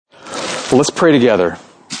Well, let's pray together,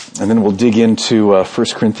 and then we'll dig into 1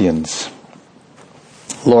 Corinthians.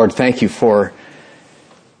 Lord, thank you for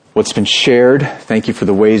what's been shared. Thank you for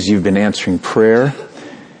the ways you've been answering prayer.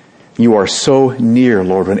 You are so near,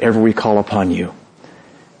 Lord, whenever we call upon you.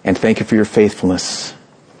 And thank you for your faithfulness.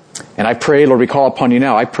 And I pray, Lord, we call upon you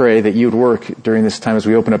now. I pray that you would work during this time as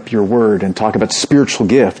we open up your word and talk about spiritual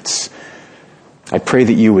gifts. I pray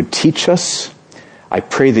that you would teach us. I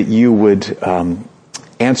pray that you would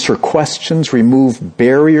answer questions, remove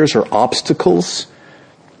barriers or obstacles.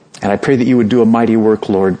 And I pray that you would do a mighty work,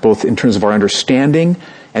 Lord, both in terms of our understanding,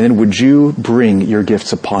 and then would you bring your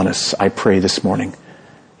gifts upon us, I pray this morning,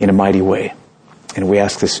 in a mighty way. And we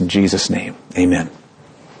ask this in Jesus' name. Amen.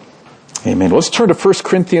 Amen. Let's turn to 1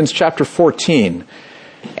 Corinthians chapter 14.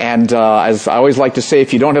 And as I always like to say,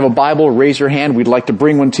 if you don't have a Bible, raise your hand. We'd like to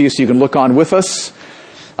bring one to you so you can look on with us.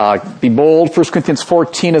 Be bold. 1 Corinthians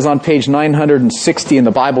 14 is on page 960 in the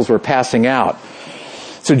Bibles we're passing out.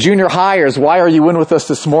 So junior hires, why are you in with us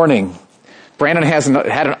this morning? Brandon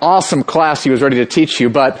had an awesome class he was ready to teach you,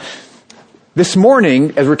 but this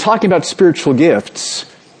morning, as we're talking about spiritual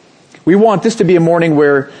gifts, we want this to be a morning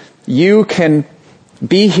where you can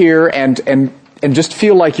be here and just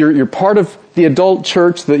feel like you're part of the adult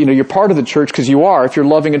church, that you're part of the church, because you are, if you're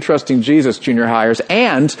loving and trusting Jesus, junior hires.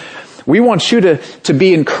 And we want you to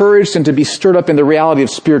be encouraged and to be stirred up in the reality of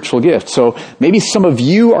spiritual gifts. So maybe some of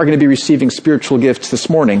you are going to be receiving spiritual gifts this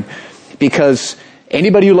morning, because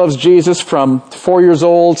anybody who loves Jesus from 4 years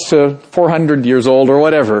old to 400 years old or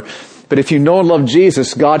whatever, but if you know and love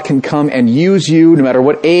Jesus, God can come and use you no matter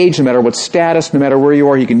what age, no matter what status, no matter where you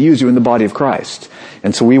are, He can use you in the body of Christ.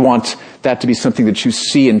 And so we want that to be something that you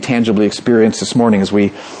see and tangibly experience this morning as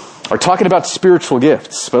we are talking about spiritual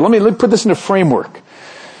gifts. But let me put this in a framework.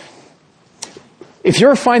 If you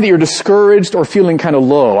ever find that you're discouraged or feeling kind of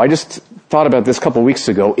low, I just thought about this a couple of weeks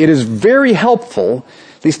ago, it is very helpful,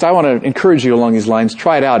 at least I want to encourage you along these lines,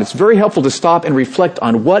 try it out. It's very helpful to stop and reflect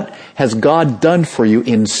on what has God done for you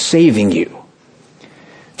in saving you.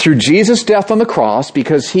 Through Jesus' death on the cross,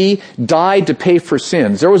 because He died to pay for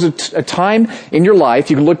sins. There was a time in your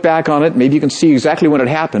life, you can look back on it, maybe you can see exactly when it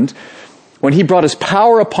happened, when He brought His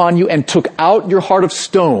power upon you and took out your heart of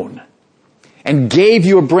stone and gave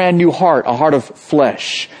you a brand new heart, a heart of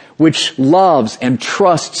flesh, which loves and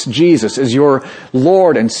trusts Jesus as your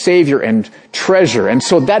Lord and Savior and treasure. And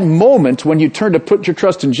so that moment when you turn to put your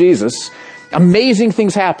trust in Jesus, amazing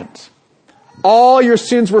things happened. All your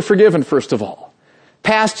sins were forgiven, first of all.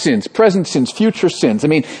 Past sins, present sins, future sins. I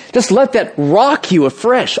mean, just let that rock you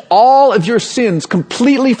afresh. All of your sins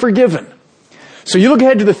completely forgiven. So you look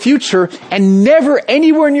ahead to the future, and never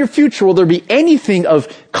anywhere in your future will there be anything of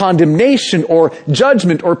condemnation or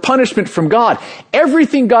judgment or punishment from God.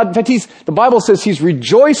 Everything God, in fact, the Bible says He's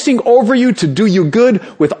rejoicing over you to do you good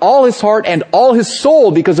with all His heart and all His soul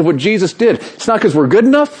because of what Jesus did. It's not because we're good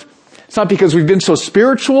enough. It's not because we've been so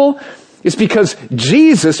spiritual. It's because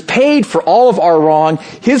Jesus paid for all of our wrong.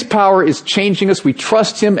 His power is changing us. We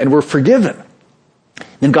trust Him and we're forgiven.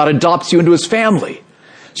 Then God adopts you into His family.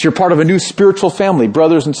 So you're part of a new spiritual family,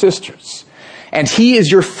 brothers and sisters. And He is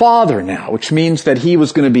your Father now, which means that He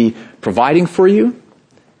was going to be providing for you.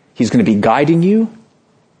 He's going to be guiding you.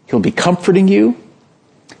 He'll be comforting you.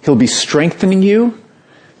 He'll be strengthening you.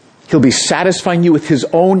 He'll be satisfying you with His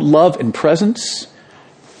own love and presence.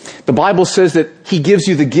 The Bible says that He gives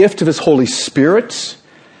you the gift of His Holy Spirit,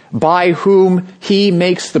 by whom He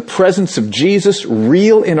makes the presence of Jesus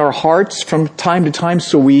real in our hearts from time to time,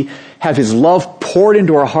 so we have His love poured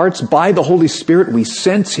into our hearts by the Holy Spirit. We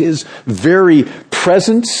sense His very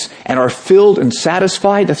presence and are filled and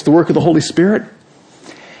satisfied. That's the work of the Holy Spirit.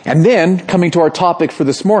 And then, coming to our topic for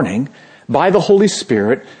this morning, by the Holy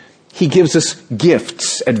Spirit, He gives us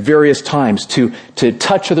gifts at various times to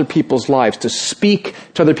touch other people's lives, to speak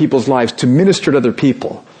to other people's lives, to minister to other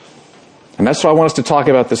people. And that's what I want us to talk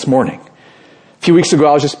about this morning. A few weeks ago,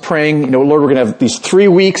 I was just praying, Lord, we're going to have these 3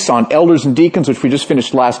 weeks on elders and deacons, which we just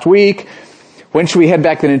finished last week. When should we head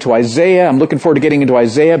back then into Isaiah? I'm looking forward to getting into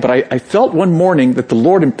Isaiah, but I felt one morning that the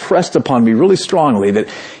Lord impressed upon me really strongly that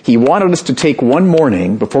He wanted us to take one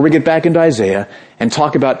morning before we get back into Isaiah and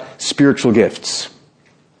talk about spiritual gifts.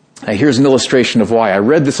 Now, here's an illustration of why. I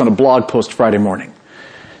read this on a blog post Friday morning.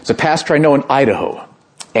 It's a pastor I know in Idaho,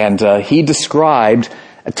 and he described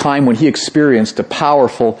a time when he experienced a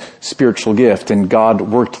powerful spiritual gift and God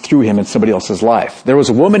worked through him in somebody else's life. There was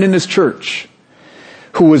a woman in his church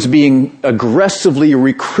who was being aggressively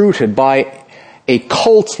recruited by a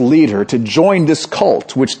cult leader to join this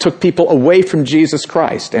cult, which took people away from Jesus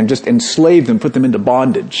Christ and just enslaved them, put them into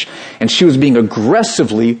bondage. And she was being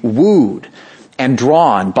aggressively wooed and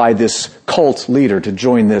drawn by this cult leader to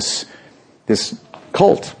join this this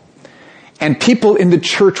cult. And people in the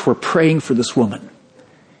church were praying for this woman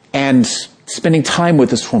and spending time with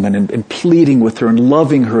this woman and pleading with her and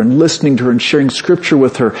loving her and listening to her and sharing scripture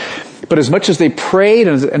with her. But as much as they prayed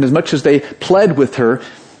and as much as they pled with her,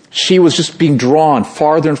 she was just being drawn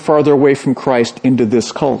farther and farther away from Christ into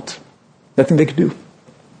this cult. Nothing they could do.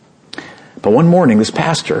 But one morning, this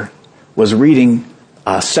pastor was reading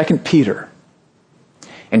 2 Peter.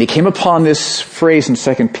 And he came upon this phrase in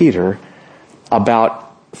 2 Peter about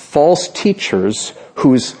false teachers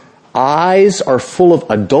whose eyes are full of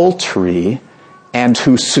adultery and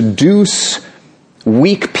who seduce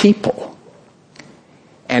weak people.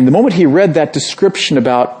 And the moment he read that description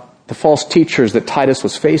about the false teachers that Titus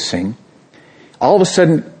was facing, all of a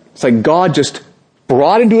sudden, it's like God just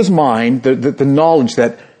brought into his mind the knowledge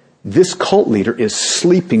that this cult leader is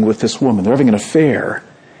sleeping with this woman. They're having an affair.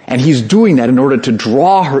 And he's doing that in order to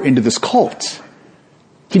draw her into this cult.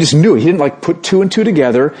 He just knew it. He didn't put two and two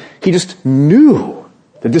together. He just knew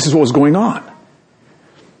that this is what was going on.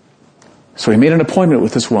 So he made an appointment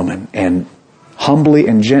with this woman and humbly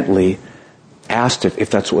and gently asked if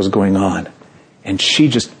that's what was going on. And she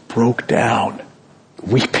just broke down,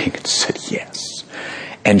 weeping, and said yes.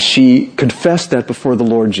 And she confessed that before the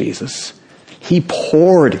Lord Jesus. He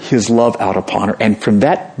poured his love out upon her. And from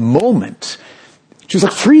that moment, she was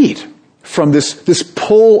freed from this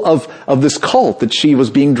pull of this cult that she was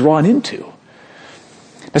being drawn into.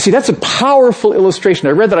 Now see, that's a powerful illustration.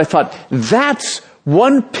 I read that, I thought, that's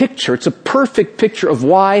one picture. It's a perfect picture of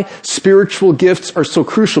why spiritual gifts are so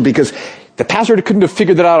crucial, because the pastor couldn't have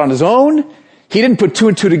figured that out on his own. He didn't put two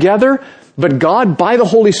and two together, but God, by the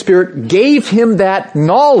Holy Spirit, gave him that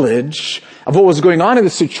knowledge of what was going on in the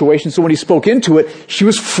situation. So when he spoke into it, she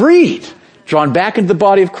was freed, drawn back into the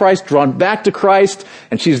body of Christ, drawn back to Christ,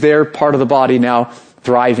 and she's there, part of the body now,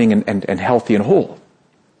 thriving and healthy and whole.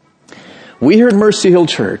 We here at Mercy Hill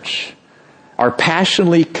Church are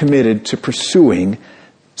passionately committed to pursuing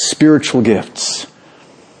spiritual gifts.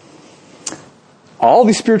 All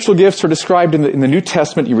these spiritual gifts are described in the New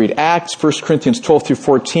Testament. You read Acts, 1 Corinthians 12 through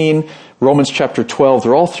 14, Romans chapter 12.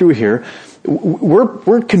 They're all through here.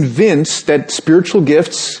 We're convinced that spiritual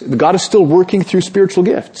gifts, God is still working through spiritual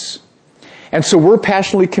gifts. And so we're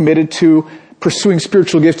passionately committed to pursuing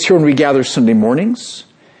spiritual gifts here when we gather Sunday mornings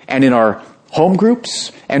and in our home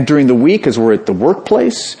groups and during the week as we're at the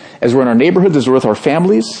workplace, as we're in our neighborhoods, as we're with our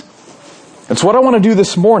families. And so what I want to do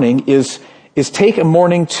this morning is take a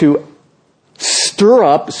morning to stir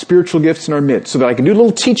up spiritual gifts in our midst so that I can do a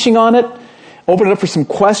little teaching on it, open it up for some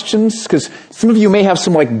questions, because some of you may have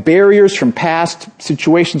some barriers from past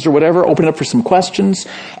situations or whatever. Open it up for some questions,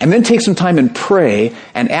 and then take some time and pray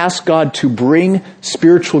and ask God to bring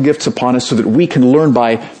spiritual gifts upon us so that we can learn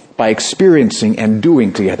by experiencing and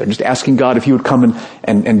doing together. Just asking God if he would come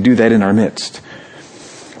and do that in our midst.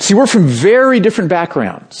 See, we're from very different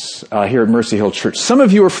backgrounds here at Mercy Hill Church. Some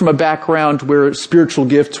of you are from a background where spiritual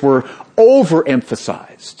gifts were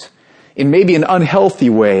overemphasized in maybe an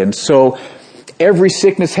unhealthy way, and so every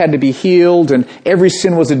sickness had to be healed, and every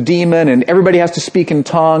sin was a demon, and everybody has to speak in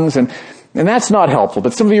tongues, and that's not helpful.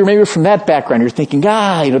 But some of you are maybe from that background. You're thinking,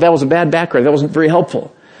 that was a bad background. That wasn't very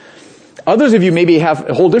helpful. Others of you maybe have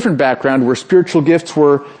a whole different background where spiritual gifts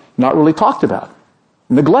were not really talked about,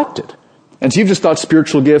 neglected. And so you've just thought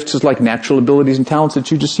spiritual gifts is like natural abilities and talents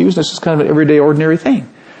that you just use. That's just kind of an everyday, ordinary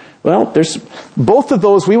thing. Well, there's both of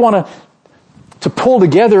those we want to pull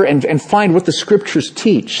together and find what the Scriptures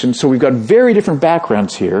teach. And so we've got very different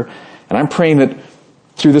backgrounds here. And I'm praying that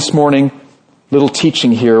through this morning, little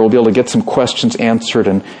teaching here, we'll be able to get some questions answered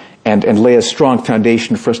and lay a strong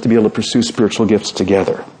foundation for us to be able to pursue spiritual gifts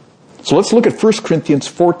together. So let's look at 1 Corinthians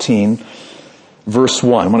 14, verse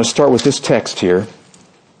 1. I'm going to start with this text here.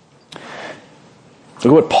 Look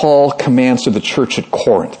at what Paul commands to the church at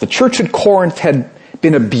Corinth. The church at Corinth had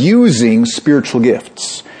been abusing spiritual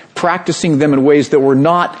gifts, practicing them in ways that were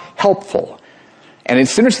not helpful. And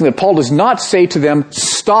it's interesting that Paul does not say to them,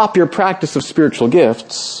 stop your practice of spiritual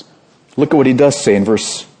gifts. Look at what he does say in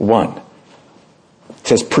verse 1. It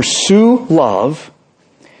says, pursue love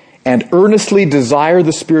and earnestly desire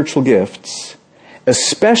the spiritual gifts,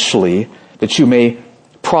 especially that you may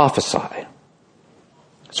prophesy.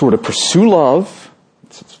 So we're to pursue love.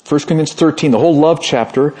 It's 1 Corinthians 13, the whole love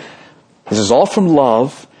chapter. This is all from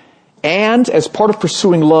love. And as part of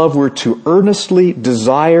pursuing love, we're to earnestly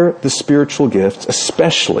desire the spiritual gifts,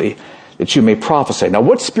 especially that you may prophesy. Now,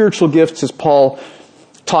 what spiritual gifts is Paul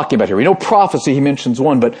talking about here? We know prophecy, he mentions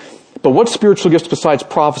one, but what spiritual gifts besides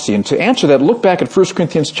prophecy? And to answer that, look back at 1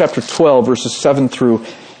 Corinthians chapter 12, verses 7 through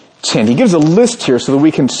 10. He gives a list here so that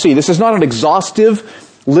we can see. This is not an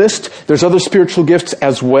exhaustive list. There's other spiritual gifts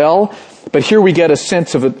as well. But here we get a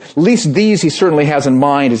sense of at least these he certainly has in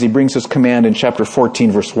mind as he brings his command in chapter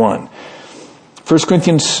 14, verse 1. 1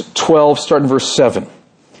 Corinthians 12, starting verse 7.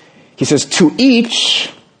 He says, to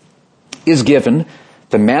each is given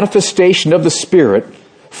the manifestation of the Spirit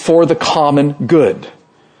for the common good.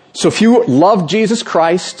 So if you love Jesus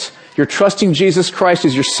Christ, you're trusting Jesus Christ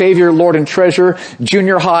as your Savior, Lord, and treasure,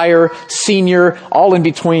 junior, higher, senior, all in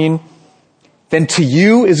between, then to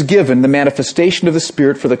you is given the manifestation of the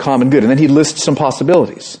Spirit for the common good. And then he lists some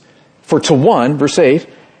possibilities. For to one, verse 8,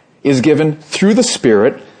 is given through the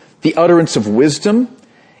Spirit the utterance of wisdom,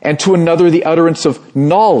 and to another the utterance of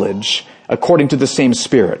knowledge according to the same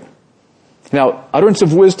Spirit. Now, utterance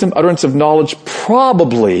of wisdom, utterance of knowledge,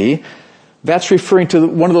 probably that's referring to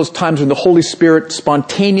one of those times when the Holy Spirit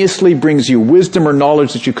spontaneously brings you wisdom or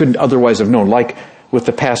knowledge that you couldn't otherwise have known, like with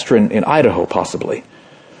the pastor in Idaho, possibly.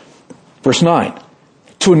 Verse 9,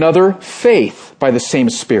 to another, faith by the same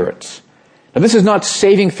Spirit. Now, this is not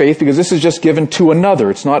saving faith because this is just given to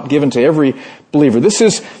another. It's not given to every believer. This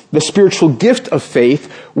is the spiritual gift of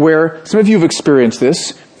faith where, some of you have experienced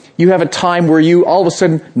this, you have a time where you all of a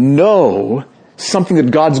sudden know something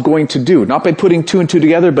that God's going to do. Not by putting two and two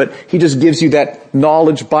together, but he just gives you that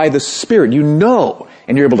knowledge by the Spirit. You know,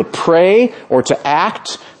 and you're able to pray or to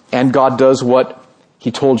act, and God does what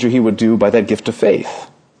he told you he would do by that gift of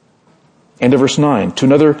faith. End of verse 9. To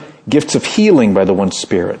another, gifts of healing by the one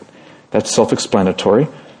Spirit. That's self-explanatory.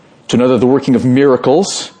 To another, the working of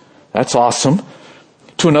miracles. That's awesome.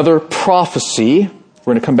 To another, prophecy.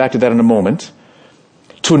 We're going to come back to that in a moment.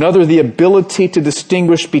 To another, the ability to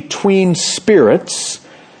distinguish between spirits.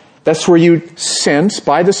 That's where you sense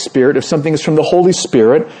by the Spirit if something is from the Holy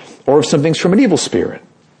Spirit or if something's from an evil spirit.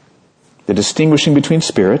 The distinguishing between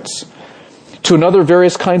spirits. To another,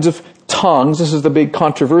 various kinds of tongues. This is the big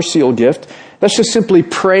controversial gift. That's just simply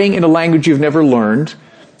praying in a language you've never learned.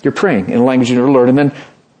 You're praying in a language you've never learned. And then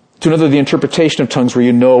to another, the interpretation of tongues where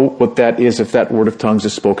you know what that is if that word of tongues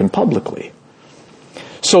is spoken publicly.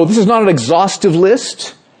 So this is not an exhaustive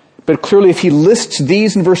list, but clearly if he lists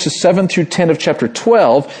these in verses 7 through 10 of chapter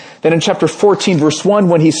 12, then in chapter 14, verse 1,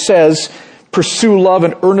 when he says, pursue love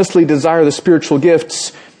and earnestly desire the spiritual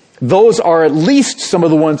gifts, those are at least some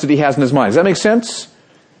of the ones that he has in his mind. Does that make sense?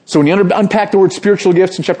 So when you unpack the word spiritual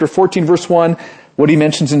gifts in chapter 14, verse 1, what he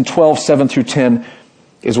mentions in 12, 7 through 10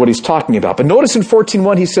 is what he's talking about. But notice in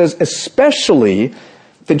 14:1 he says, especially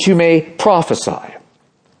that you may prophesy.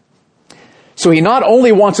 So he not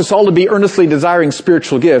only wants us all to be earnestly desiring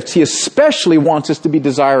spiritual gifts, he especially wants us to be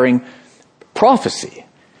desiring prophecy.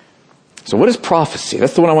 So what is prophecy?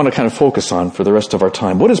 That's the one I want to kind of focus on for the rest of our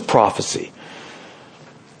time. What is prophecy?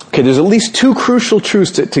 Okay, there's at least two crucial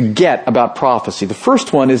truths to get about prophecy. The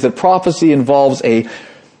first one is that prophecy involves a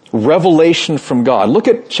revelation from God. Look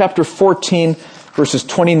at chapter 14, verses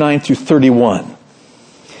 29 through 31.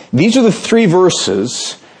 These are the three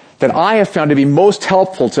verses that I have found to be most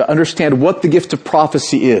helpful to understand what the gift of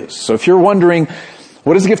prophecy is. So if you're wondering,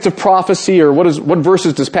 what is the gift of prophecy, or what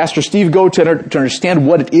verses does Pastor Steve go to understand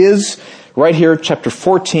what it is, right here, chapter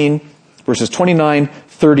 14, verses 29,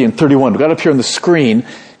 30, and 31. We've got it up here on the screen,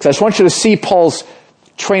 because I just want you to see Paul's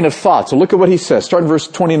train of thought. So look at what he says. Start in verse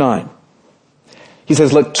 29. He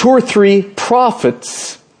says, let 2 or 3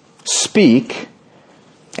 prophets speak,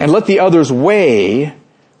 and let the others weigh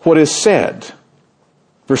what is said.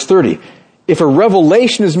 Verse 30, if a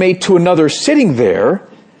revelation is made to another sitting there,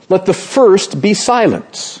 let the first be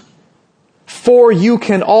silent. For you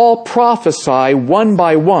can all prophesy one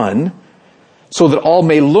by one, so that all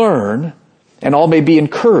may learn and all may be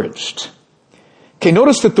encouraged. Okay,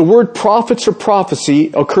 notice that the word prophets or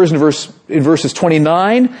prophecy occurs in verses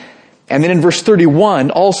 29 and then in verse 31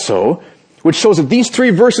 also, which shows that these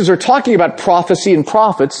 3 verses are talking about prophecy and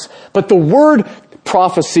prophets, but the word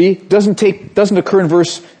prophecy doesn't occur in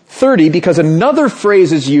verse 30 because another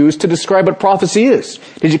phrase is used to describe what prophecy is.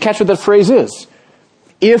 Did you catch what that phrase is?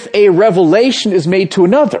 If a revelation is made to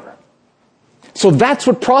another. So that's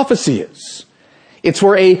what prophecy is. It's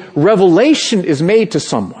where a revelation is made to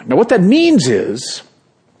someone. Now what that means is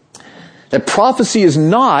that prophecy is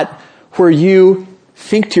not where you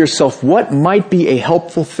think to yourself, what might be a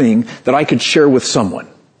helpful thing that I could share with someone?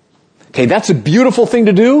 Okay, that's a beautiful thing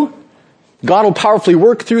to do. God will powerfully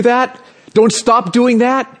work through that. Don't stop doing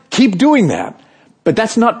that. Keep doing that. But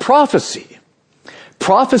that's not prophecy.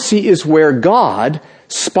 Prophecy is where God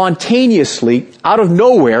spontaneously, out of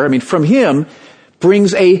nowhere, from him,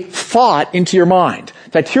 brings a thought into your mind.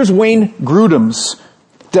 In fact, here's Wayne Grudem's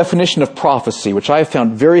definition of prophecy, which I have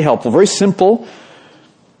found very helpful, very simple.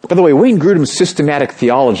 By the way, Wayne Grudem's systematic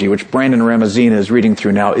theology, which Brandon Ramazina is reading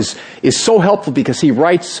through now, is so helpful because he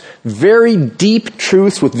writes very deep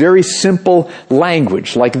truths with very simple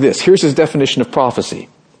language like this. Here's his definition of prophecy.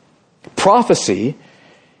 Prophecy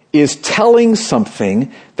is telling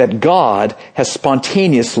something that God has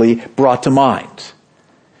spontaneously brought to mind.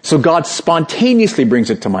 So God spontaneously brings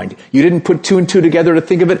it to mind. You didn't put two and two together to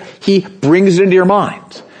think of it. He brings it into your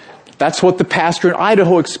mind. That's what the pastor in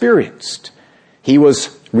Idaho experienced. He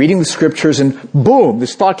was reading the scriptures and boom,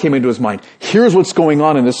 this thought came into his mind. Here's what's going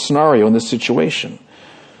on in this scenario, in this situation.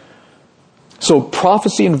 So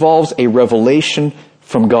prophecy involves a revelation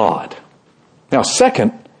from God. Now,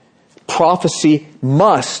 second, prophecy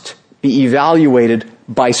must be evaluated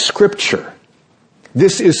by Scripture.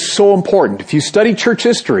 This is so important. If you study church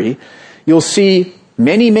history, you'll see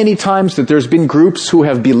many, many times that there's been groups who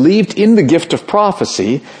have believed in the gift of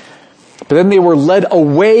prophecy, but then they were led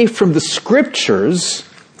away from the Scriptures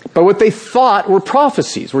by what they thought were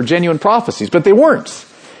prophecies, were genuine prophecies, but they weren't.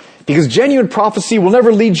 Because genuine prophecy will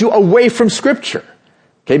never lead you away from Scripture.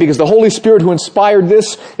 Okay, because the Holy Spirit who inspired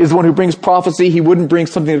this is the one who brings prophecy. He wouldn't bring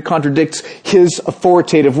something that contradicts His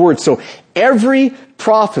authoritative word. So every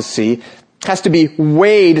prophecy has to be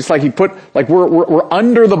weighed. It's like we're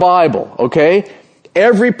under the Bible, okay?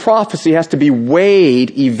 Every prophecy has to be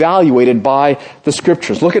weighed, evaluated by the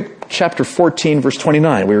Scriptures. Look at chapter 14, verse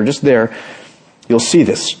 29. We were just there. You'll see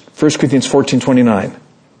this. 1 Corinthians 14:29.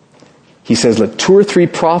 He says, let 2 or 3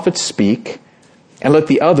 prophets speak, and let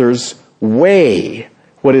the others weigh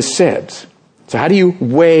what is said. So how do you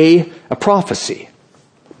weigh a prophecy?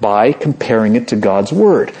 By comparing it to God's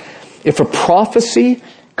Word. If a prophecy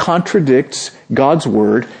contradicts God's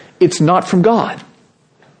Word, it's not from God.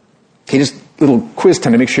 Okay, just a little quiz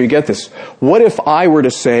time to make sure you get this. What if I were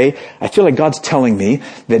to say, I feel like God's telling me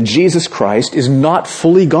that Jesus Christ is not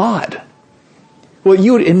fully God? Well,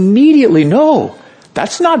 you would immediately know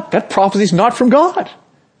that prophecy is not from God,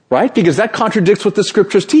 right? Because that contradicts what the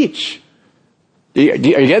Scriptures teach. Are you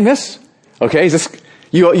getting this? Okay,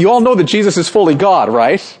 you all know that Jesus is fully God,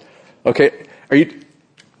 right? Okay,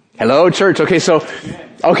 hello, church.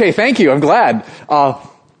 Okay, thank you. I'm glad.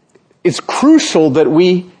 It's crucial that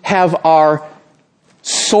we have our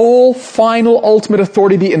sole, final, ultimate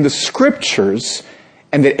authority be in the Scriptures,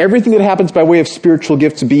 and that everything that happens by way of spiritual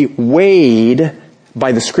gifts be weighed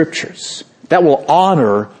by the Scriptures. That will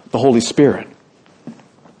honor the Holy Spirit.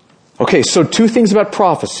 Okay, so 2 things about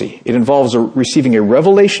prophecy. It involves receiving a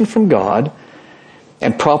revelation from God,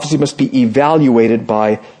 and prophecy must be evaluated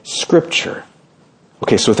by Scripture.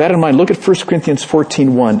 Okay, so with that in mind, look at 1 Corinthians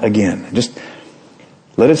 14:1 again. Just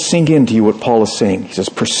let it sink into you what Paul is saying. He says,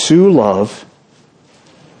 pursue love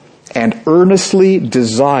and earnestly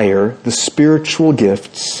desire the spiritual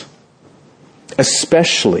gifts,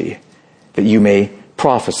 especially that you may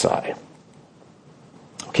prophesy.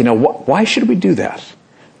 Okay, now why should we do that?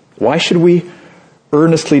 Why should we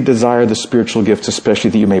earnestly desire the spiritual gifts,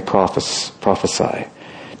 especially that you may prophesy?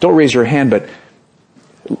 Don't raise your hand, but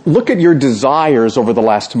look at your desires over the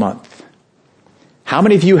last month. How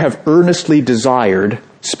many of you have earnestly desired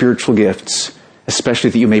spiritual gifts,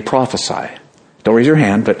 especially that you may prophesy? Don't raise your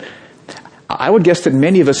hand, but I would guess that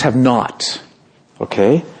many of us have not.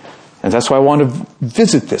 Okay? And that's why I want to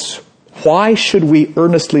visit this. Why should we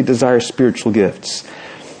earnestly desire spiritual gifts?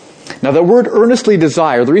 Now, the word earnestly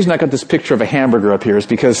desire, the reason I got this picture of a hamburger up here is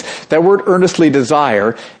because that word earnestly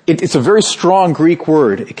desire, it's a very strong Greek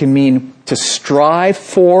word. It can mean to strive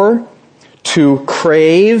for, to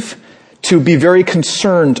crave, to be very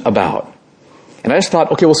concerned about. And I just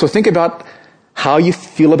thought, okay, well, so think about how you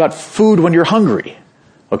feel about food when you're hungry.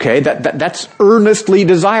 Okay, that's earnestly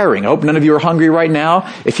desiring. I hope none of you are hungry right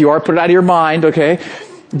now. If you are, put it out of your mind, okay?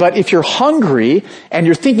 But if you're hungry and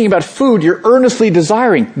you're thinking about food, you're earnestly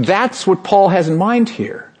desiring. That's what Paul has in mind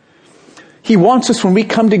here. He wants us, when we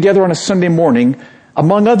come together on a Sunday morning,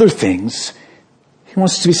 among other things, he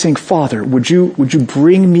wants us to be saying, Father, would you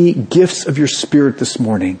bring me gifts of your Spirit this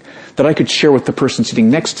morning that I could share with the person sitting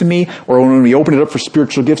next to me, or when we open it up for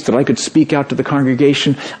spiritual gifts that I could speak out to the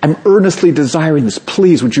congregation. I'm earnestly desiring this.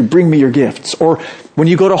 Please, would you bring me your gifts? Or when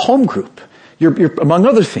you go to home group, you're among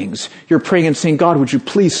other things, you're praying and saying, God, would you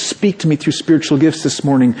please speak to me through spiritual gifts this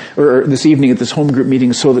morning or this evening at this home group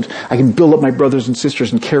meeting so that I can build up my brothers and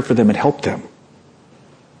sisters and care for them and help them.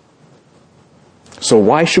 So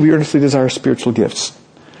why should we earnestly desire spiritual gifts?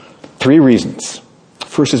 3 reasons.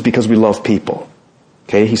 First is because we love people.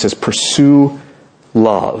 Okay, he says, pursue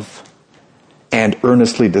love and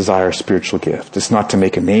earnestly desire spiritual gift. It's not to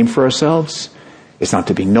make a name for ourselves. It's not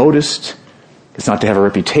to be noticed. It's not to have a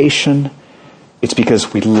reputation. It's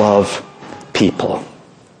because we love people.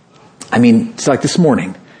 I mean, it's like this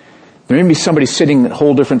morning. There may be somebody sitting a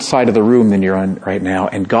whole different side of the room than you're on right now,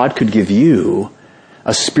 and God could give you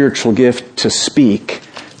a spiritual gift to speak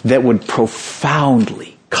that would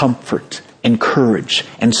profoundly comfort, encourage,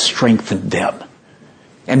 and strengthen them.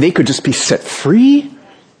 And they could just be set free.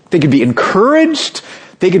 They could be encouraged.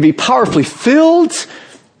 They could be powerfully filled.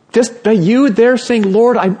 Just by you there saying,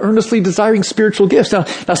 Lord, I'm earnestly desiring spiritual gifts. Now,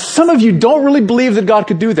 some of you don't really believe that God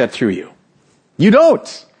could do that through you. You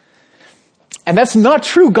don't. And that's not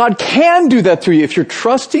true. God can do that through you. If you're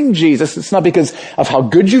trusting Jesus, it's not because of how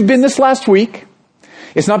good you've been this last week.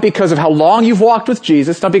 It's not because of how long you've walked with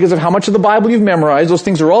Jesus. It's not because of how much of the Bible you've memorized. Those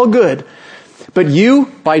things are all good. But you,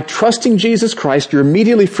 by trusting Jesus Christ, you're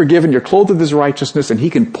immediately forgiven. You're clothed with His righteousness, and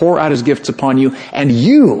He can pour out His gifts upon you. And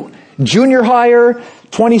you, junior higher,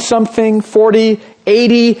 20-something, 40,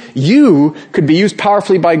 80, you could be used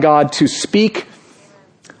powerfully by God to speak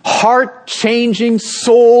heart-changing,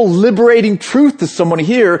 soul-liberating truth to someone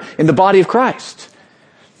here in the body of Christ.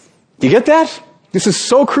 Do you get that? This is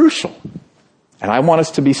so crucial. And I want us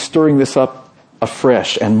to be stirring this up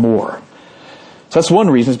afresh and more. So that's one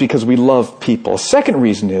reason, is because we love people. Second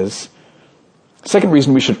reason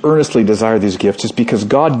we should earnestly desire these gifts is because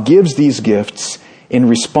God gives these gifts in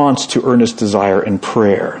response to earnest desire and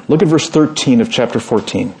prayer. Look at verse 13 of chapter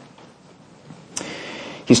 14.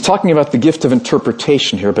 He's talking about the gift of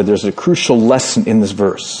interpretation here, but there's a crucial lesson in this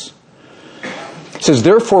verse. It says,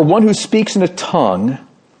 therefore, one who speaks in a tongue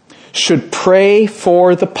should pray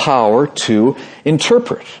for the power to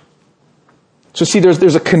interpret. So see,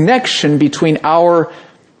 there's a connection between our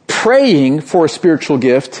praying for a spiritual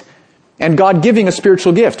gift and God giving a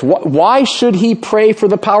spiritual gift. Why should he pray for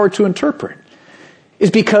the power to interpret?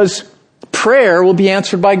 Is because prayer will be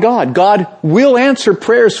answered by God. God will answer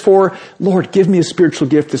prayers for, Lord, give me a spiritual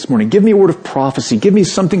gift this morning. Give me a word of prophecy. Give me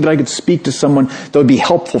something that I could speak to someone that would be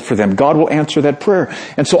helpful for them. God will answer that prayer.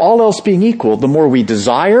 And so all else being equal, the more we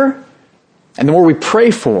desire and the more we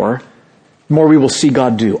pray for, the more we will see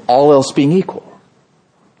God do. All else being equal.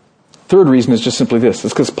 Third reason is just simply this.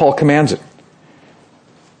 It's because Paul commands it.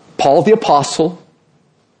 Paul the apostle,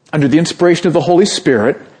 under the inspiration of the Holy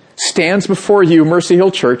Spirit, stands before you, Mercy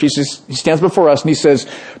Hill Church. He stands before us and he says,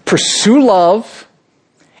 pursue love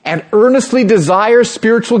and earnestly desire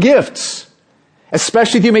spiritual gifts,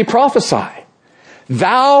 especially if you may prophesy.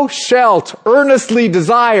 Thou shalt earnestly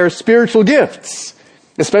desire spiritual gifts,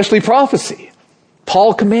 especially prophecy.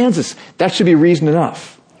 Paul commands us. That should be reason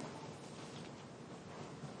enough.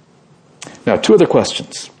 Now, two other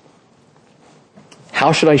questions.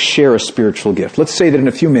 How should I share a spiritual gift? Let's say that in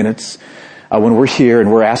a few minutes, when we're here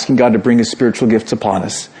and we're asking God to bring His spiritual gifts upon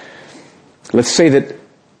us, let's say that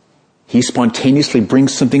He spontaneously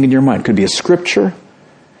brings something in your mind. It could be a scripture.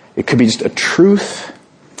 It could be just a truth.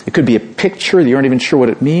 It could be a picture that you aren't even sure what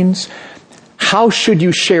it means. How should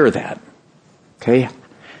you share that? Okay?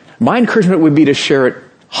 My encouragement would be to share it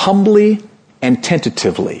humbly and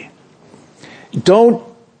tentatively. Don't,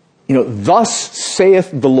 thus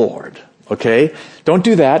saith the Lord. Okay? Don't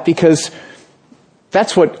do that, because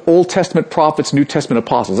that's what Old Testament prophets, New Testament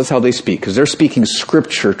apostles, that's how they speak, because they're speaking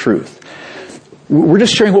scripture truth. We're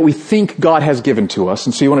just sharing what we think God has given to us,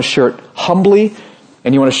 and so you want to share it humbly,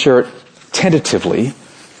 and you want to share it tentatively.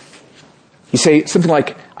 You say something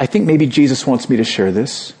like, I think maybe Jesus wants me to share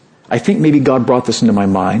this. I think maybe God brought this into my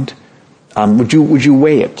mind. Would you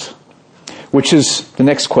weigh it? Which is the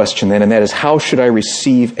next question then, and that is, how should I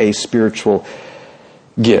receive a spiritual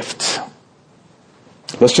gift?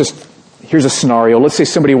 Here's a scenario. Let's say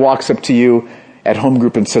somebody walks up to you at home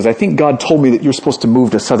group and says, I think God told me that you're supposed to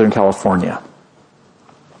move to Southern California.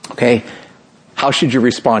 Okay? How should you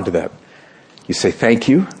respond to that? You say, thank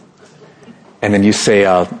you. And then you say,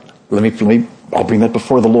 I'll bring that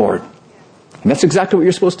before the Lord. And that's exactly what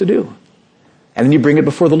you're supposed to do. And then you bring it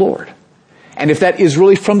before the Lord. And if that is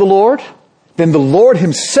really from the Lord, then the Lord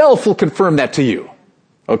Himself will confirm that to you.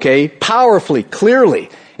 Okay? Powerfully, clearly.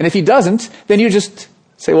 And if He doesn't, then you just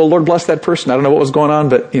say, well, Lord bless that person. I don't know what was going on,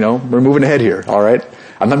 but, we're moving ahead here. All right?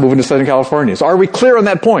 I'm not moving to Southern California. So are we clear on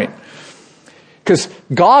that point? Because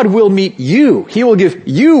God will meet you. He will give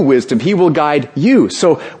you wisdom. He will guide you.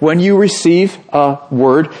 So when you receive a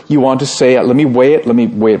word, you want to say, let me weigh it. Let me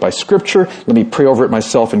weigh it by Scripture. Let me pray over it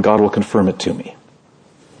myself, and God will confirm it to me.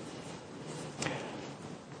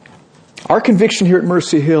 Our conviction here at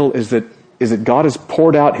Mercy Hill is that God has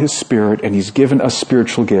poured out His Spirit, and He's given us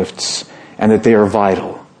spiritual gifts, and that they are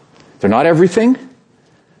vital. They're not everything.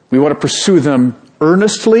 We want to pursue them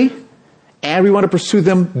earnestly, and we want to pursue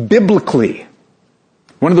them biblically.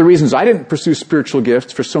 One of the reasons I didn't pursue spiritual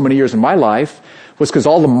gifts for so many years in my life was because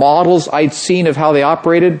all the models I'd seen of how they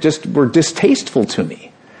operated just were distasteful to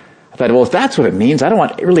me. I thought, well, if that's what it means, I don't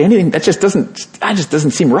want really anything. That just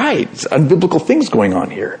doesn't seem right. It's unbiblical things going on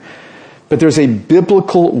here. But there's a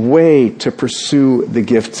biblical way to pursue the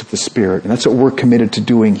gifts of the Spirit, and that's what we're committed to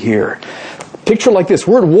doing here. Picture like this.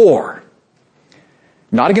 We're at war.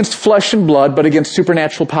 Not against flesh and blood, but against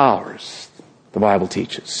supernatural powers, the Bible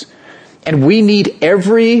teaches. And we need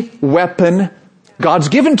every weapon God's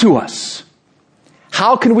given to us.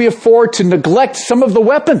 How can we afford to neglect some of the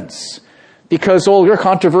weapons? Because, you're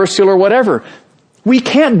controversial or whatever. We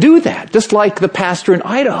can't do that. Just like the pastor in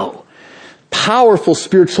Idaho. Powerful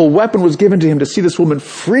spiritual weapon was given to him to see this woman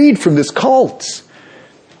freed from this cult.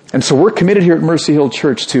 And so we're committed here at Mercy Hill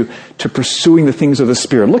Church to pursuing the things of the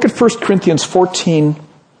Spirit. Look at 1 Corinthians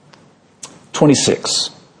 14:26.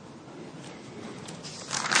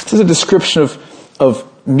 This is a description of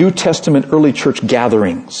New Testament early church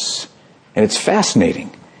gatherings. And it's fascinating.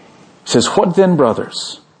 It says, "What then,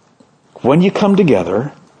 brothers? When you come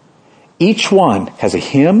together, each one has a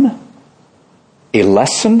hymn, a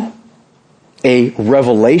lesson, a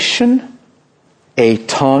revelation, a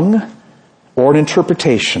tongue, or an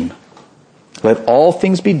interpretation. Let all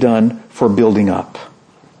things be done for building up."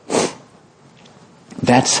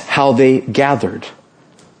 That's how they gathered.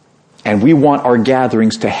 And we want our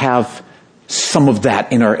gatherings to have some of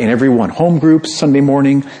that in every one. Home groups, Sunday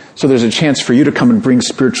morning. So there's a chance for you to come and bring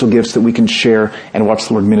spiritual gifts that we can share and watch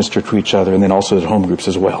the Lord minister to each other, and then also at home groups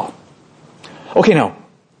as well. Okay, now,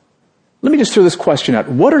 let me just throw this question out.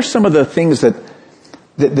 What are some of the things that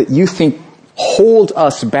you think hold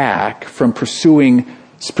us back from pursuing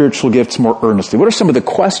spiritual gifts more earnestly? What are some of the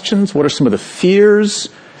questions? What are some of the fears?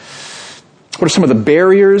 What are some of the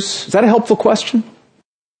barriers? Is that a helpful question?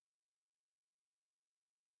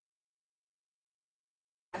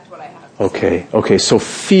 That's what I have. Okay, so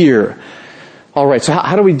fear. All right, so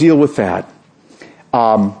how do we deal with that?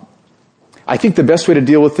 I think the best way to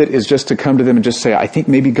deal with it is just to come to them and just say, I think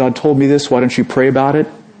maybe God told me this. Why don't you pray about it?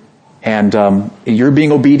 And you're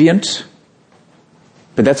being obedient.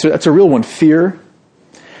 But that's a real one, fear.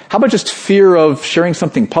 How about just fear of sharing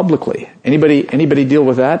something publicly? Anybody deal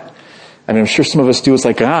with that? I mean, I'm sure some of us do. It's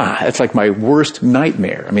like, that's like my worst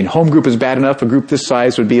nightmare. I mean, home group is bad enough. A group this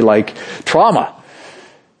size would be like trauma.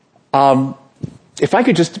 If I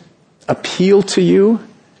could just appeal to you,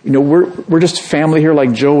 we're just family here,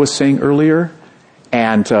 like Joe was saying earlier,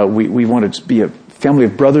 and we want to be a family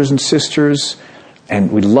of brothers and sisters,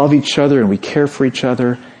 and we love each other and we care for each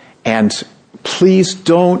other. And please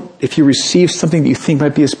don't, if you receive something that you think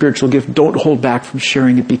might be a spiritual gift, don't hold back from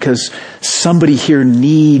sharing it, because somebody here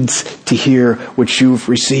needs to hear what you've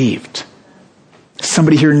received.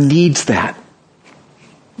 Somebody here needs that.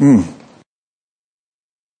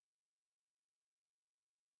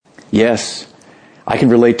 Yes, I can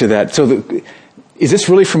relate to that. So is this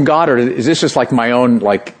really from God, or is this just like my own,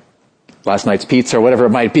 like last night's pizza or whatever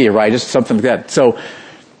it might be, right? Just something like that. So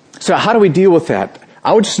how do we deal with that?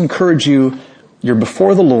 I would just encourage you, you're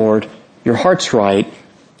before the Lord, your heart's right,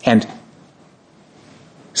 and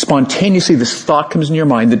spontaneously this thought comes in your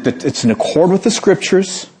mind that it's in accord with the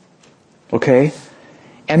Scriptures, okay?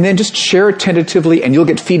 And then just share it tentatively, and you'll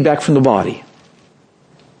get feedback from the body.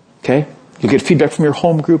 Okay? You'll get feedback from your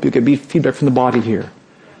home group, you'll get feedback from the body here.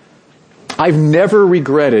 I've never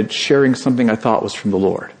regretted sharing something I thought was from the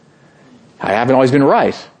Lord. I haven't always been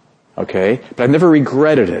right, okay? But I've never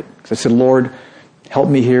regretted it. Because I said, Lord, help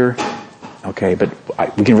me here. Okay, but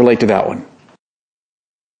we can relate to that one.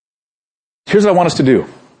 Here's what I want us to do.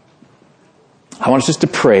 I want us just to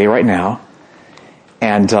pray right now.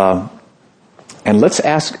 And let's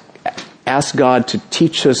ask God to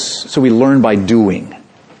teach us so we learn by doing.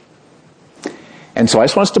 And so I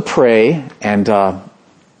just want us to pray, and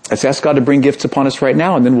let's ask God to bring gifts upon us right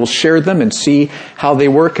now, and then we'll share them and see how they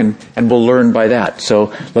work, and we'll learn by that. So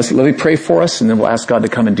let me pray for us, and then we'll ask God to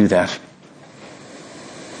come and do that.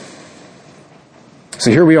 So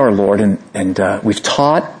here we are, Lord, and we've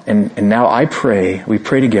taught, and now we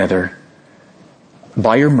pray together,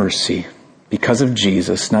 by your mercy, because of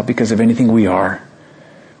Jesus, not because of anything we are.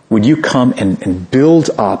 Would you come and build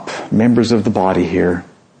up members of the body here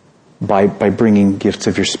by bringing gifts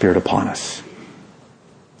of your Spirit upon us?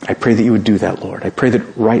 I pray that you would do that, Lord. I pray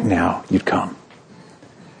that right now you'd come.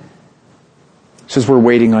 Just as we're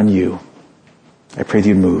waiting on you, I pray that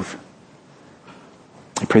you'd move.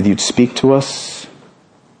 I pray that you'd speak to us.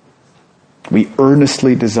 We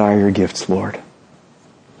earnestly desire your gifts, Lord.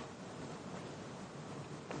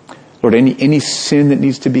 Lord, any sin that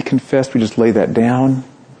needs to be confessed, we just lay that down.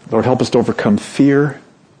 Lord, help us to overcome fear,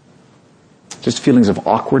 just feelings of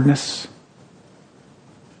awkwardness.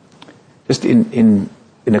 Just in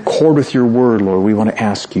accord with your word, Lord, we want to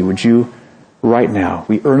ask you, would you right now.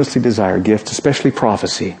 We earnestly desire gifts, especially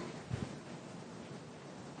prophecy.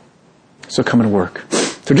 So come and work.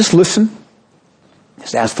 So just listen.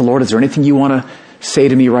 Just ask the Lord, is there anything you want to say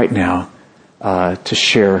to me right now to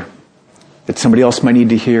share that somebody else might need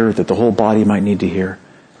to hear, that the whole body might need to hear?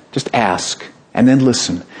 Just ask and then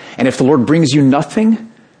listen. And if the Lord brings you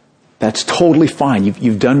nothing, that's totally fine.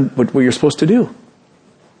 You've done what you're supposed to do.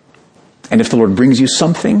 And if the Lord brings you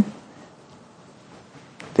something,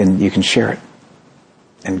 then you can share it.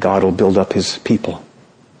 And God will build up His people.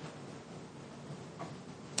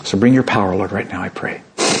 So bring your power, Lord, right now, I pray.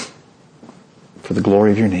 For the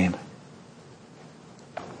glory of your name.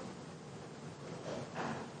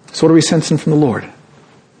 So what are we sensing from the Lord?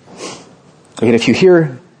 Again, if you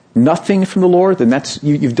hear nothing from the Lord, then that's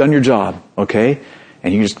you've done your job, okay?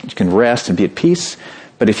 And you can rest and be at peace.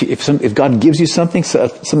 But if God gives you something,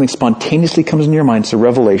 something spontaneously comes into your mind, it's a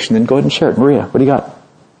revelation, then go ahead and share it. Maria, what do you got?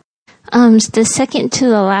 The second to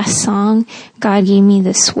the last song, God gave me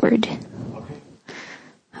this word.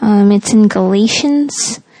 Okay. It's in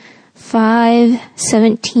Galatians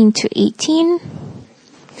 5:17 to 18.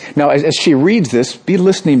 Now, as she reads this, be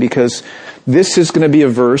listening, because this is going to be a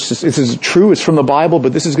verse. This is true. It's from the Bible,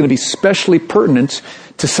 but this is going to be especially pertinent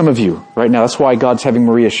to some of you right now. That's why God's having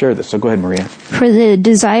Maria share this. So go ahead, Maria. For the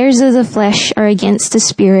desires of the flesh are against the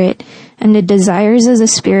Spirit, and the desires of the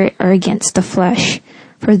Spirit are against the flesh.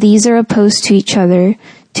 For these are opposed to each other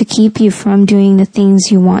to keep you from doing the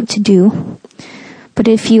things you want to do. But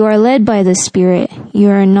if you are led by the Spirit, you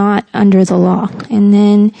are not under the law. And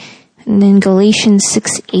then Galatians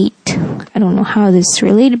 6:8. I don't know how this is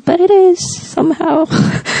related, but it is somehow.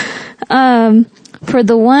 For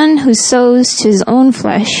the one who sows to his own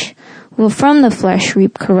flesh will from the flesh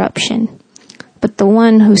reap corruption. But the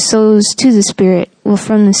one who sows to the Spirit will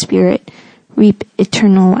from the Spirit reap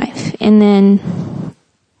eternal life. And then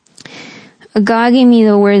God gave me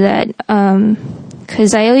the word that,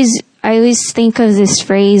 cause I always think of this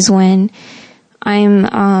phrase when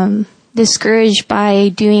I'm, discouraged by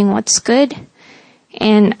doing what's good,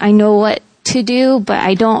 and I know what to do, but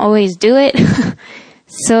I don't always do it.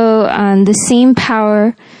 So, the same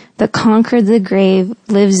power that conquered the grave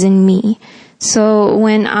lives in me. So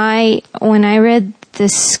when I read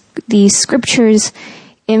these scriptures,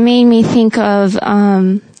 it made me think of,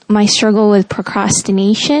 my struggle with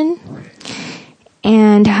procrastination,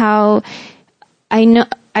 and how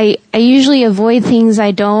I usually avoid things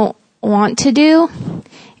I don't want to do.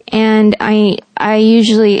 And I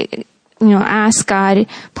usually, ask God,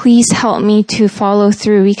 please help me to follow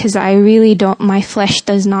through, because I really don't, my flesh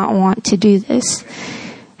does not want to do this.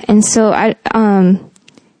 And so that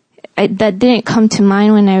didn't come to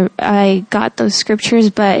mind when I got those scriptures,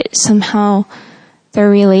 but somehow they're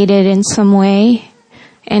related in some way.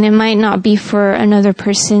 And it might not be for another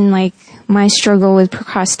person, like my struggle with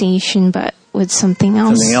procrastination, but with something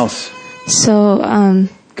else. Something else. So,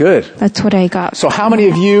 good. That's what I got. So how many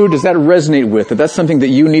of you does that resonate with? That that's something that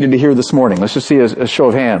you needed to hear this morning? Let's just see a show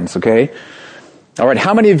of hands, okay? All right,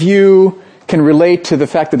 how many of you can relate to the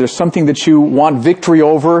fact that there's something that you want victory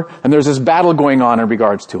over, and there's this battle going on in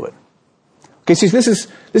regards to it? Okay, see, this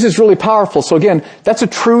is really powerful. So again, that's a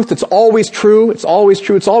truth. It's always true. It's always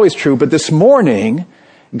true. It's always true. But this morning,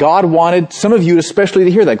 God wanted some of you especially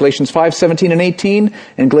to hear that. Galatians 5:17 and 18,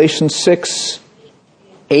 and Galatians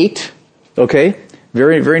 6:8. Okay?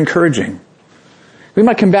 Very, very encouraging. We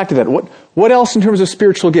might come back to that. What else in terms of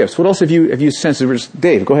spiritual gifts? What else have you sensed?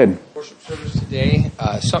 Dave, go ahead. Worship service today,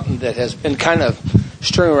 something that has been kind of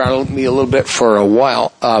stirring around me a little bit for a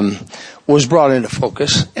while, was brought into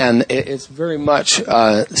focus, and it's very much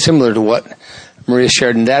similar to what Maria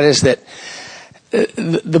shared, and that is that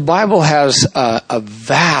the Bible has a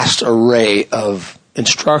vast array of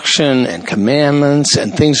instruction and commandments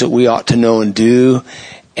and things that we ought to know and do.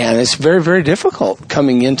 And it's very, very difficult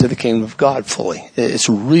coming into the kingdom of God fully. It's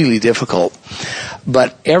really difficult.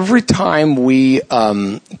 But every time we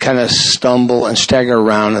kind of stumble and stagger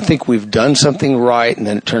around and think we've done something right, and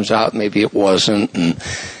then it turns out maybe it wasn't, and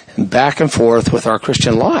back and forth with our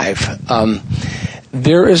Christian life,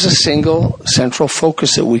 there is a single central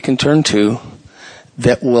focus that we can turn to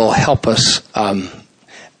that will help us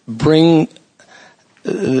bring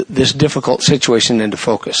this difficult situation into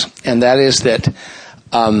focus. And that is that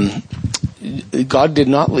God did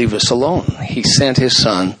not leave us alone. He sent His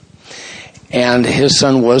Son, and His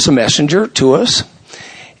Son was a messenger to us,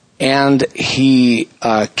 and He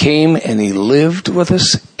came and He lived with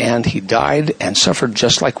us, and He died and suffered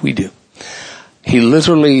just like we do. He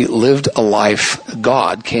literally lived a life.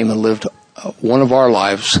 God came and lived one of our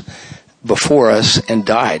lives before us and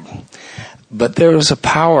died. But there was a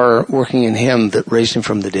power working in Him that raised Him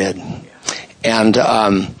from the dead. And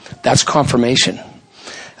that's confirmation.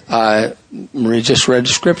 Marie just read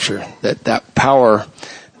Scripture, that power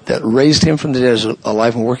that raised him from the dead is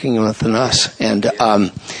alive and working within us. And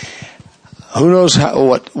who knows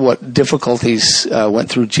what difficulties went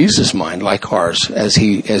through Jesus' mind, like ours, as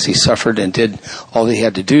he suffered and did all he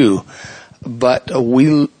had to do. But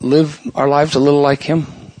we live our lives a little like him.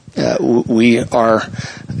 We are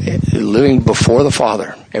living before the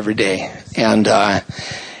Father every day, and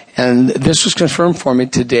this was confirmed for me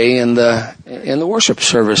today in the worship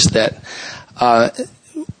service that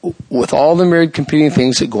with all the myriad competing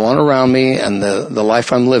things that go on around me and the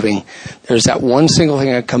life I'm living, there's that one single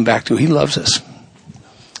thing I come back to. He loves us.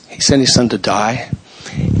 He sent his son to die,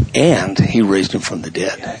 and he raised him from the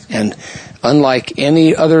dead. And unlike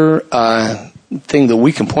any other thing that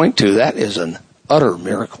we can point to, that is an utter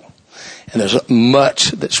miracle. And there's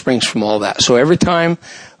much that springs from all that. So every time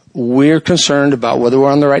we're concerned about whether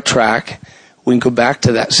we're on the right track, we can go back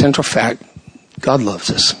to that central fact. God loves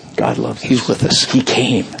us. God loves us. He's with us. He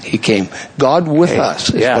came. He came. God with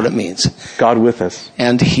us is what it means. God with us.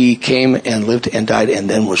 And he came and lived and died and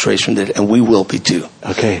then was raised from the dead. And we will be too.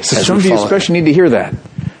 Okay. So some of you especially need to hear that.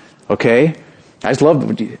 Okay? I just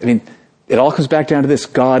love, it all comes back down to this.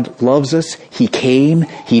 God loves us. He came.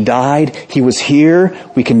 He died. He was here.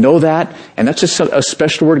 We can know that. And that's just a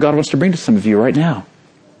special word God wants to bring to some of you right now.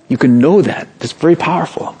 You can know that. That's very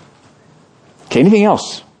powerful. Okay, anything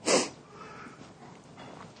else?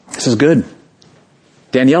 This is good.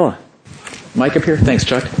 Daniela. Mike up here. Thanks,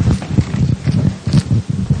 Chuck.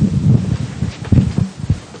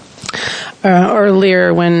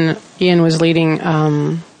 Earlier when Ian was leading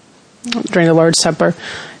during the Lord's Supper,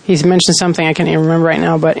 he's mentioned something I can't even remember right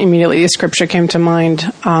now, but immediately the scripture came to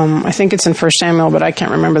mind. I think it's in 1 Samuel, but I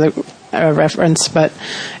can't remember the reference, but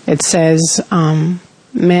it says,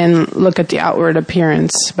 men look at the outward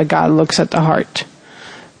appearance, but God looks at the heart.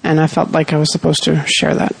 And I felt like I was supposed to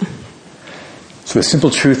share that. So the simple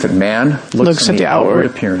truth that man looks at the outward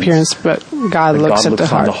appearance, but God looks at the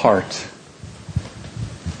heart. On the heart.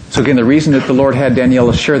 So again, the reason that the Lord had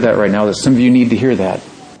Daniela share that right now is that some of you need to hear that.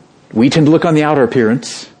 We tend to look on the outer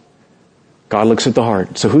appearance. God looks at the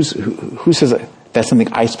heart. So who says that's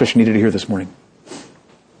something I especially needed to hear this morning?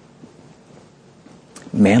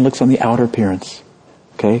 Man looks on the outer appearance.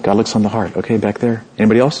 Okay, God looks on the heart. Okay, back there.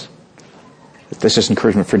 Anybody else? That's just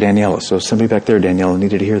encouragement for Daniela. So somebody back there, Daniela,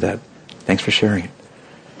 needed to hear that. Thanks for sharing it.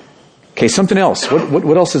 Okay, something else.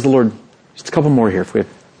 What else is the Lord? Just a couple more here. If we have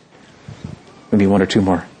maybe one or two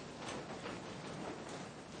more.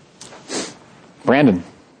 Brandon.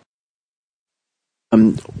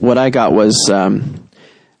 What I got was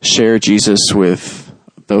share Jesus with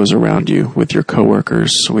those around you, with your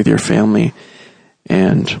coworkers, with your family.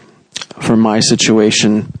 And for my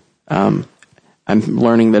situation, I'm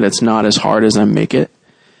learning that it's not as hard as I make it,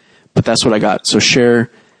 but that's what I got. So share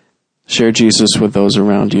Jesus with those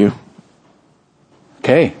around you.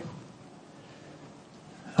 Okay.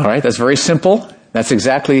 All right. That's very simple. That's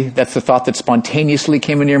the thought that spontaneously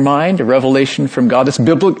came into your mind, a revelation from God. Is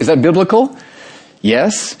that biblical?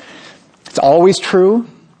 Yes. It's always true.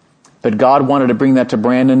 But God wanted to bring that to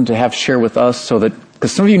Brandon to have share with us so that,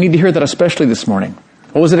 because some of you need to hear that especially this morning.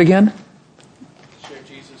 What was it again?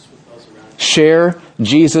 Share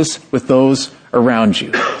Jesus with those around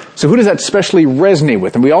you. So who does that especially resonate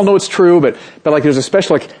with? And we all know it's true, but like there's a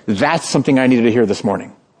special, like, that's something I needed to hear this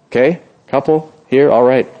morning. Okay? Couple here. All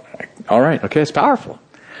right. Okay. It's powerful.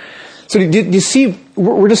 So do you see,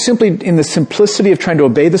 we're just simply in the simplicity of trying to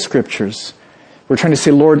obey the scriptures. We're trying to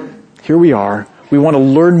say, Lord, here we are. We want to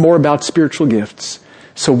learn more about spiritual gifts.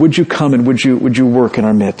 So would you come and would you work in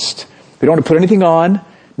our midst? We don't want to put anything on.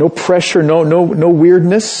 No pressure. No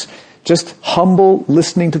weirdness. Just humble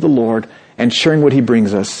listening to the Lord and sharing what He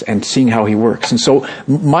brings us and seeing how He works. And so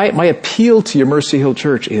my appeal to you, Mercy Hill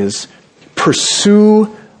Church, is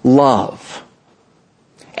pursue love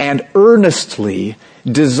and earnestly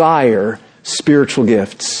desire spiritual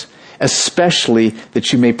gifts, especially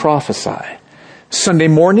that you may prophesy. Sunday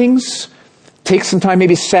mornings, take some time,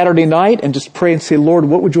 maybe Saturday night, and just pray and say, Lord,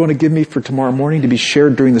 what would you want to give me for tomorrow morning to be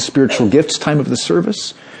shared during the spiritual gifts time of the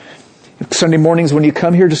service? Sunday mornings when you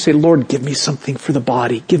come here, just say, Lord, give me something for the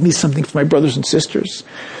body. Give me something for my brothers and sisters.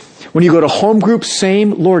 When you go to home group,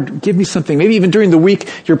 same. Lord, give me something. Maybe even during the week,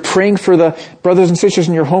 you're praying for the brothers and sisters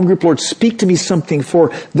in your home group. Lord, speak to me something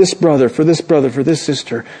for this brother, for this brother, for this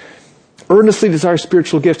sister. Earnestly desire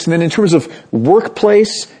spiritual gifts. And then in terms of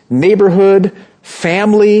workplace, neighborhood,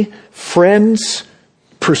 family, friends,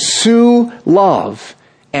 pursue love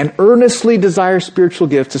and earnestly desire spiritual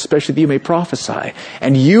gifts, especially that you may prophesy.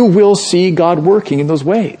 And you will see God working in those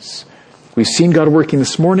ways. We've seen God working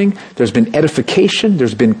this morning. There's been edification.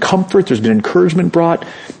 There's been comfort. There's been encouragement brought.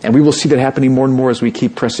 And we will see that happening more and more as we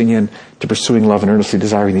keep pressing in to pursuing love and earnestly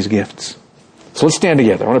desiring these gifts. So let's stand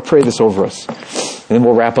together. I want to pray this over us. And then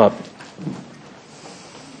we'll wrap up.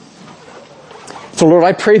 So Lord,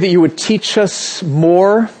 I pray that you would teach us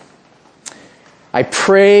more. I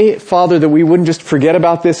pray, Father, that we wouldn't just forget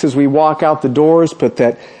about this as we walk out the doors, but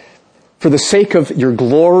that for the sake of your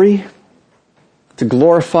glory, to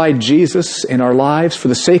glorify Jesus in our lives, for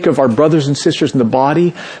the sake of our brothers and sisters in the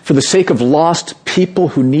body, for the sake of lost people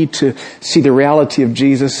who need to see the reality of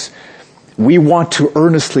Jesus, we want to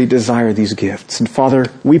earnestly desire these gifts. And Father,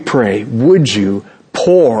 we pray, would you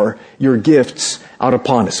pour your gifts out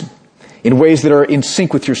upon us in ways that are in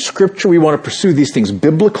sync with your Scripture? We want to pursue these things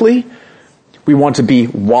biblically. We want to be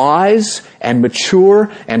wise and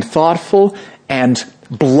mature and thoughtful and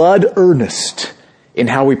blood earnest in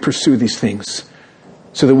how we pursue these things,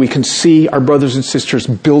 so that we can see our brothers and sisters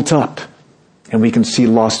built up and we can see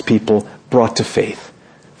lost people brought to faith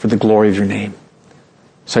for the glory of your name.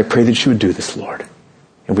 So I pray that you would do this, Lord.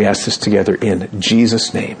 And we ask this together in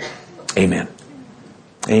Jesus' name. Amen.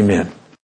 Amen.